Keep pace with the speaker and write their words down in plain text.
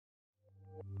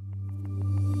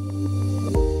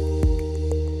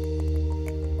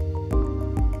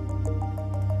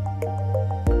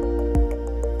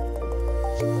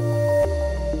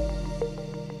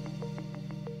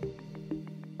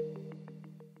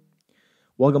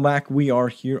Welcome back. We are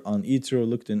here on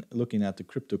Ethereum looking at the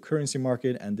cryptocurrency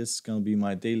market, and this is going to be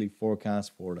my daily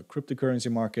forecast for the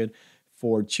cryptocurrency market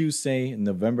for Tuesday,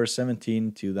 November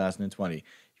 17, 2020. If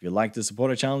you like to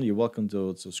support our channel, you're welcome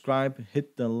to subscribe,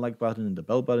 hit the like button and the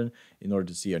bell button in order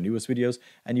to see our newest videos,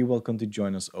 and you're welcome to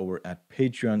join us over at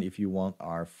Patreon if you want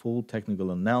our full technical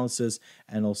analysis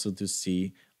and also to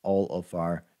see all of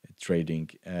our trading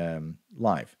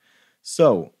live.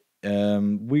 So,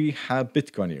 we have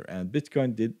Bitcoin here, and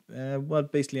Bitcoin did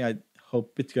what basically I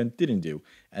hope Bitcoin didn't do,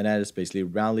 and that is basically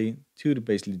rally to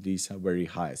basically these very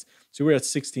highs. So we're at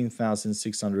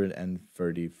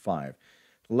 16,635.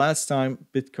 Last time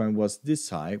Bitcoin was this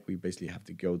high, we basically have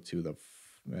to go to the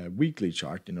weekly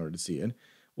chart in order to see it,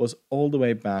 was all the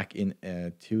way back in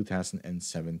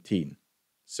 2017,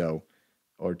 so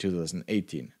or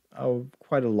 2018,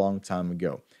 quite a long time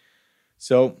ago.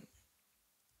 So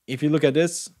if you look at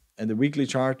this and the weekly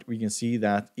chart, we can see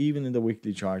that even in the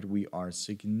weekly chart, we are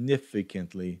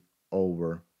significantly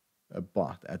over a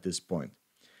bot at this point.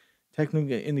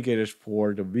 Technical indicators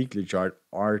for the weekly chart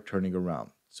are turning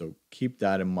around, so keep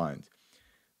that in mind.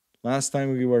 Last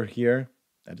time we were here,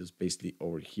 that is basically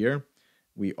over here,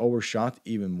 we overshot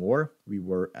even more. We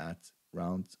were at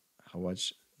around how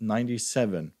much?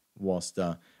 97 was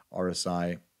the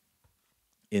RSI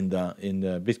in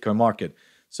the Bitcoin market.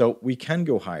 So we can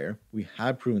go higher. We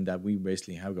have proven that we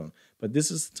basically have gone. But this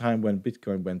is the time when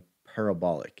Bitcoin went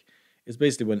parabolic. It's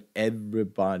basically when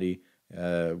everybody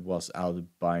was out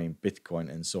buying Bitcoin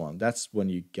and so on. That's when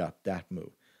you got that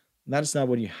move. That is not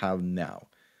what you have now.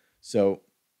 So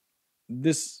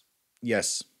this,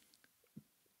 yes,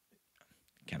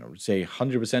 cannot say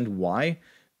 100% why,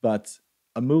 but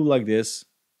a move like this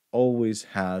always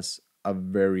has a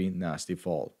very nasty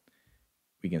fall.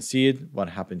 We can see it, what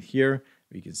happened here.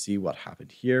 We can see what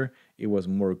happened here. It was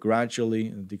more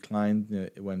gradually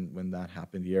declined when that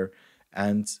happened here,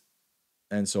 and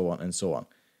so on and so on.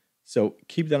 So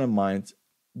keep that in mind.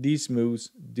 These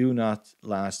moves do not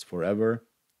last forever,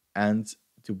 and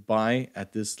to buy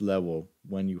at this level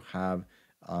when you have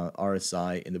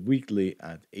RSI in the weekly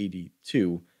at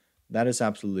 82, that is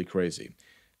absolutely crazy.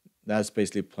 That's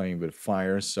basically playing with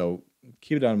fire. So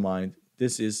keep that in mind.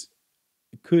 It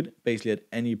could basically at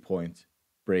any point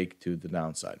break to the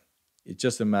downside. It's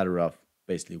just a matter of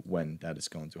basically when that is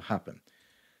going to happen.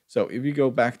 So if you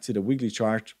go back to the weekly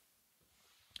chart,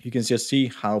 you can just see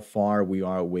how far we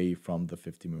are away from the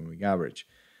 50-moving average.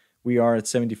 We are at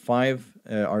 75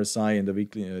 RSI in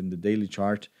the daily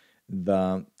chart.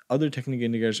 The other technical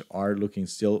indicators are looking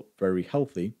still very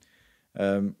healthy.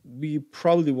 We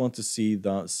probably want to see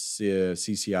the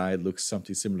CCI look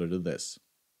something similar to this.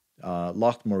 A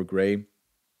lot more gray,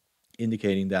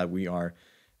 indicating that we are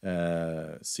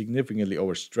significantly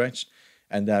overstretched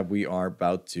and that we are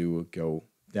about to go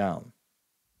down.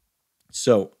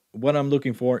 So what I'm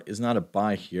looking for is not a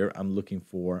buy here. I'm looking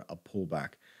for a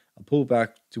pullback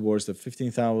towards the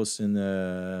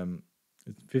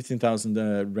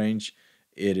 15,000 range.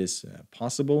 It is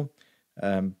possible.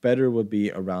 Better would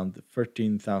be around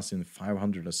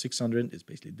 13,500 or 600. It's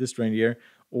basically this range here,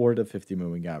 or the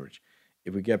 50-moving average.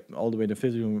 If we get all the way to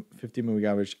 50-moving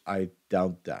average, I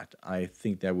doubt that. I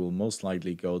think that will most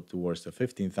likely go towards the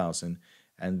 15,000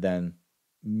 and then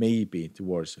maybe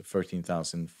towards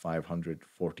 13,500,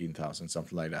 14,000,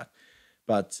 something like that.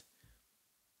 But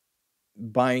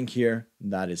buying here,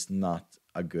 that is not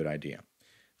a good idea.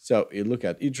 So you look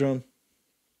at Ethereum.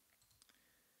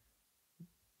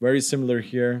 Very similar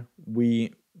here.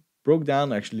 We broke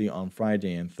down actually on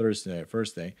Friday and Thursday,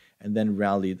 and then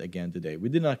rallied again today. We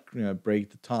did not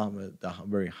break the top, the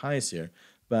very highs here,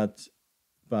 but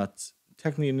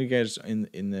technical indicators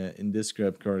in this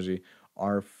cryptocurrency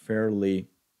are fairly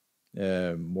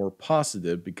more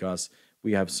positive because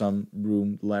we have some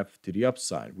room left to the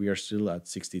upside. We are still at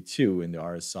 62 in the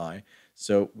RSI,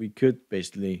 so we could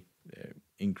basically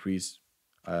increase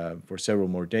for several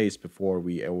more days before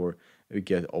we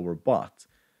get overbought.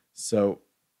 So.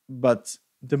 But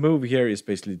the move here is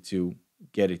basically to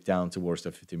get it down towards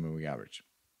the 50-moving average,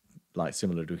 like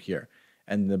similar to here,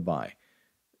 and the buy.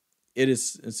 It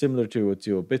is similar to a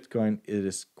Bitcoin. It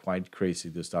is quite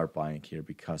crazy to start buying here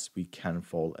because we can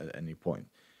fall at any point.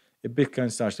 If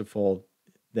Bitcoin starts to fall,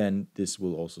 then this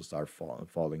will also start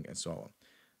falling and so on.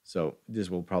 So this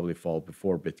will probably fall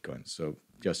before Bitcoin. So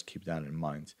just keep that in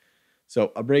mind.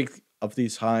 So a break of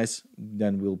these highs,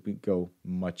 then we'll go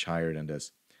much higher than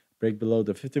this. Break below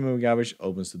the 50-moving average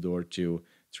opens the door to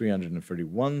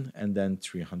 331 and then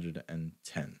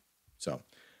 310. So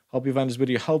Hope you find this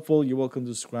video helpful. You're welcome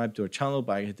to subscribe to our channel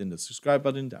by hitting the subscribe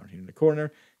button down here in the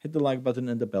corner. Hit the like button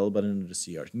and the bell button to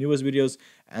see our newest videos.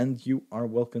 And you are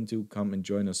welcome to come and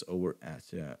join us over at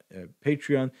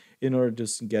Patreon in order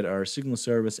to get our signal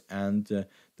service and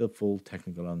the full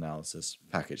technical analysis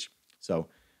package. So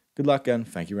good luck and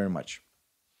thank you very much.